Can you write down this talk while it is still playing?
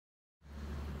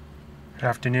Good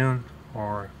afternoon,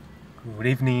 or good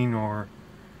evening, or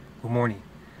good morning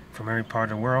from every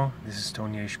part of the world. This is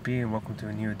Tony HB, and welcome to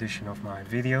a new edition of my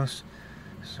videos.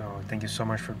 So thank you so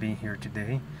much for being here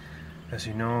today. As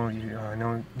you know, I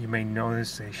know you may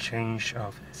notice a change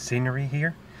of scenery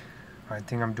here. I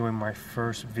think I'm doing my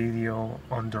first video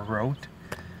on the road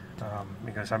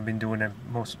because I've been doing it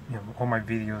all my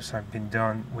videos have been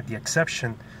done, with the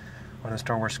exception of the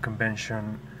Star Wars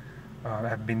convention,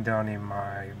 have been done in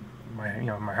my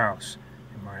house,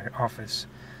 in my office.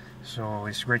 So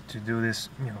it's great to do this,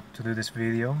 to do this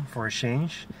video for a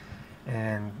change.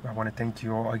 And I want to thank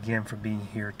you all again for being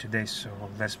here today. So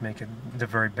let's make it the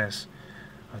very best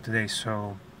of today.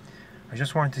 So I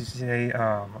just wanted to say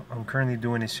I'm currently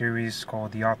doing a series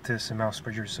called the Autism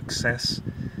Asperger Success.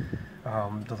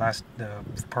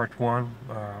 The part one.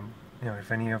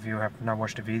 If any of you have not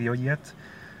watched the video yet,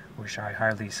 which I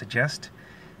highly suggest,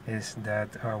 is that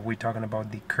we're talking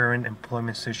about the current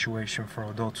employment situation for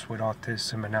adults with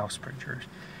autism and Asperger,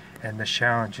 and the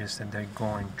challenges that they're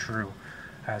going through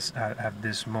at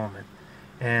this moment.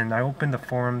 And I opened the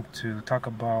forum to talk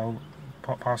about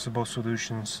possible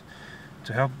solutions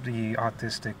to help the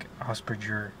autistic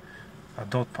Asperger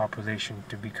adult population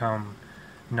to become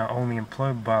not only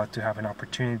employed, but to have an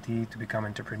opportunity to become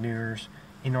entrepreneurs.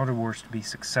 In other words, to be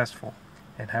successful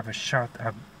and have a shot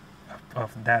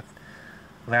of that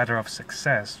ladder of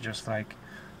success, just like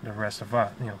the rest of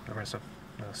us, the rest of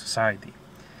the society.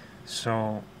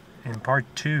 So in part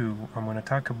two, I'm going to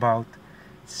talk about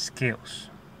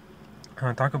skills. I'm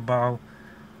going to talk about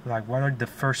what are the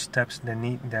first steps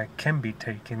that can be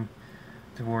taken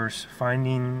towards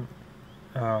finding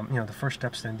the first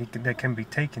steps that can be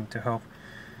taken to help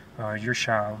your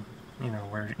child,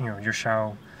 your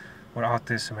child with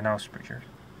autism and Asperger,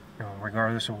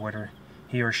 regardless of whether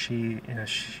he or she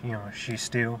is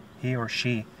still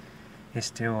a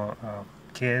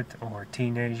kid or a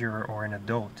teenager or an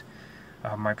adult.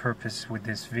 My purpose with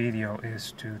this video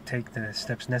is to take the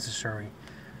steps necessary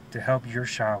to help your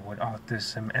child with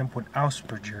autism and with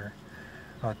Asperger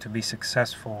to be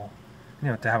successful,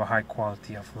 to have a high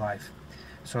quality of life.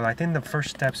 So I think the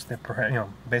first steps that,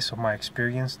 based on my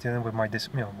experience dealing with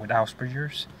with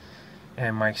Asperger's,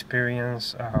 and my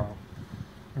experience,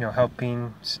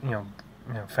 helping,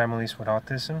 families with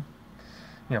autism,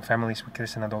 families with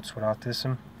kids and adults with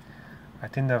autism. I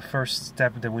think the first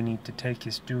step that we need to take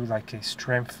is do like a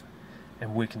strengths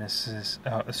and weaknesses,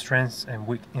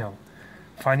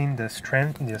 finding the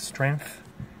strength and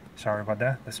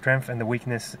the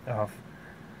weakness of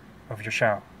your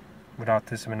child with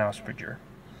autism and Asperger.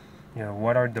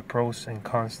 What are the pros and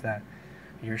cons that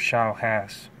your child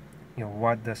has?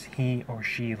 What does he or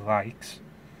she likes?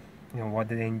 What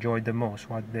do they enjoy the most?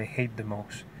 What do they hate the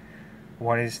most?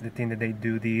 What is the thing that they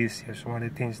do the easiest? What are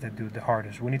the things that do the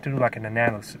hardest? We need to do like an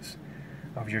analysis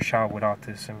of your child with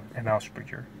autism and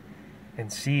Asperger, and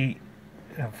see,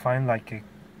 find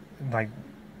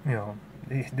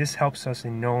this helps us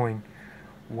in knowing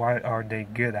what are they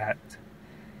good at,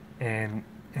 and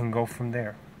go from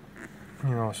there.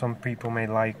 Some people may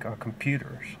like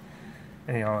computers.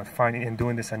 Finding and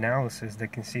doing this analysis, they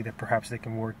can see that perhaps they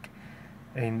can work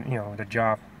in the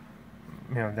job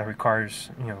that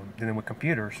requires dealing with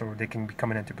computers, or they can become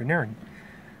an entrepreneur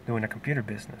doing a computer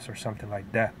business or something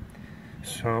like that.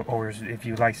 So, or if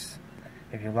your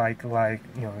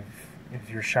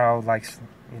child likes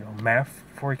math,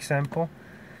 for example,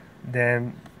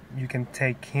 then you can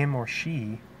take him or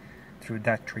she through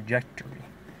that trajectory.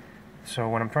 So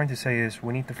what I'm trying to say is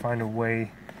we need to find a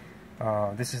way.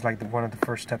 This is like one of the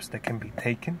first steps that can be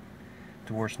taken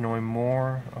towards knowing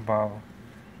more about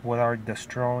what are the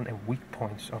strong and weak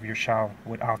points of your child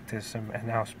with autism and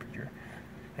Asperger,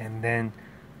 and then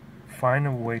find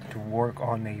a way to work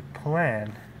on a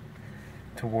plan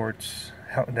towards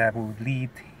how that will lead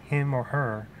him or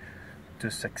her to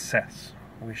success,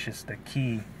 which is the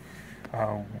key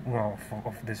of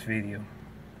this video.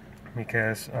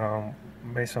 Because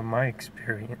based on my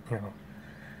experience,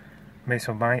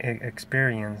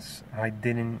 I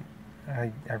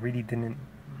really didn't.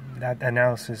 That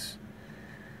analysis,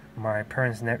 my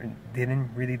parents didn't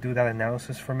really do that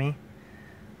analysis for me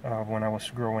when I was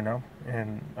growing up,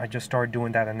 and I just started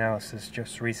doing that analysis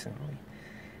just recently.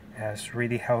 It has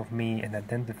really helped me in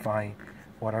identifying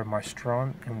what are my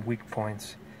strong and weak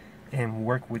points, and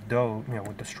work with those,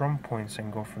 with the strong points,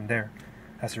 and go from there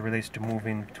as it relates to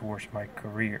moving towards my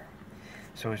career.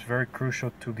 So it's very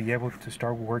crucial to be able to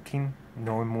start working,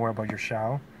 knowing more about your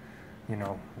child,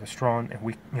 the strong and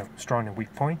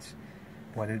weak points,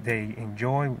 what they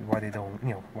enjoy, what they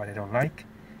don't like,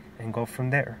 and go from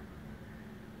there.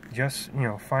 Just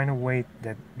find a way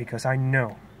that, because I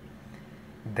know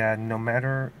that no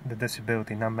matter the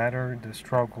disability, no matter the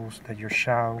struggles that your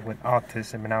child with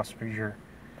autism and Asperger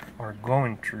are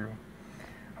going through,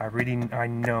 I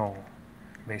know,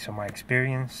 based on my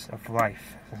experience of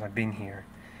life since I've been here,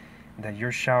 that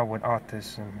your child with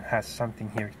autism has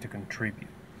something here to contribute.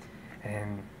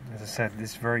 And as I said,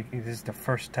 this is the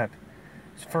first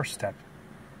step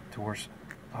towards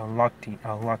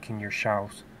unlocking your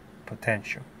child's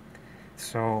potential.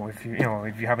 So if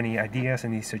you have any ideas,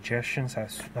 any suggestions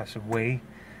as a way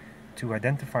to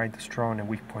identify the strong and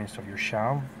weak points of your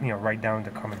child, write down the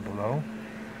comment below,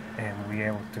 and we're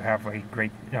able to have a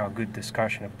great, good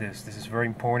discussion of this. This is very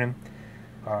important.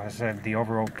 As I said, the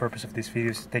overall purpose of this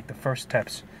video is to take the first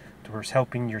steps towards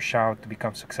helping your child to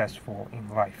become successful in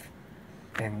life,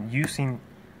 and using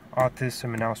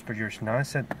autism and Asperger's not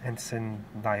as an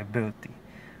liability,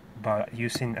 but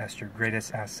using as your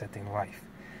greatest asset in life.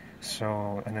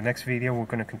 So in the next video, we're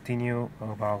going to continue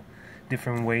about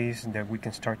different ways that we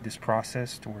can start this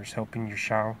process towards helping your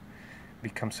child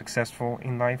become successful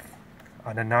in life.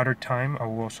 At another time, I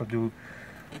will also do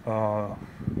a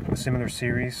similar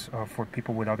series for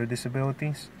people with other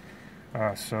disabilities.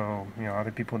 So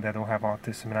other people that don't have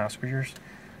autism and Asperger's,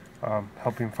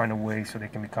 helping find a way so they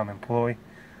can become employed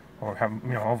or have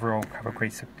overall have a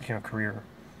great career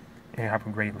and have a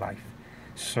great life.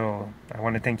 So I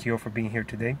want to thank you all for being here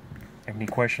today. Any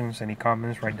questions, any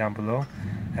comments, write down below.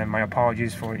 And my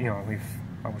apologies for if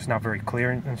I was not very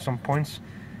clear in some points.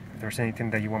 If there's anything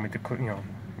that you want me to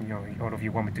all of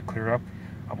you want me to clear up,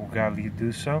 I will gladly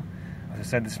do so. As I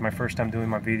said, this is my first time doing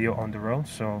my video on the road,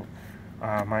 so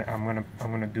I'm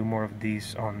gonna do more of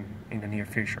these in the near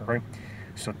future, right?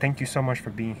 So thank you so much for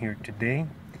being here today,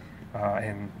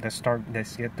 and let's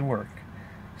get to work.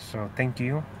 So thank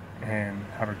you, and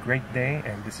have a great day.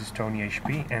 And this is Tony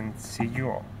HP, and see you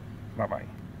all. Bye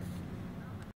bye.